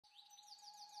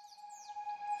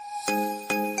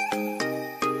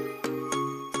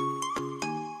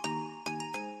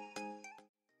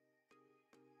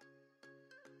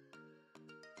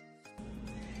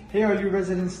Hey Allure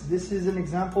residents, this is an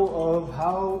example of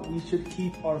how we should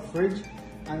keep our fridge.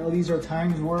 I know these are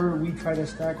times where we try to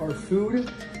stack our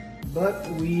food, but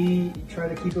we try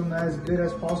to keep them as good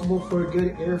as possible for a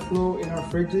good airflow in our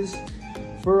fridges,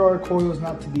 for our coils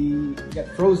not to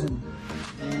get frozen.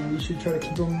 And we should try to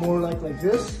keep them more like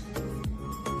this.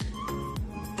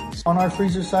 On our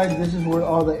freezer side, this is where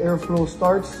all the airflow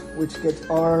starts, which gets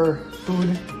our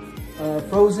food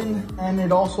frozen, and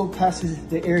it also passes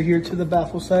the air here to the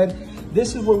baffle side.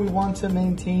 This is where we want to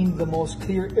maintain the most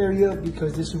clear area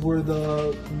because this is where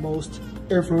the most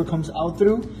airflow comes out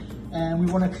through, and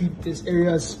we want to keep this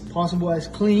area as possible as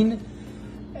clean,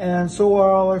 and so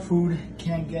all our food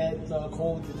can get the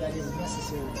cold that is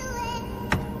necessary.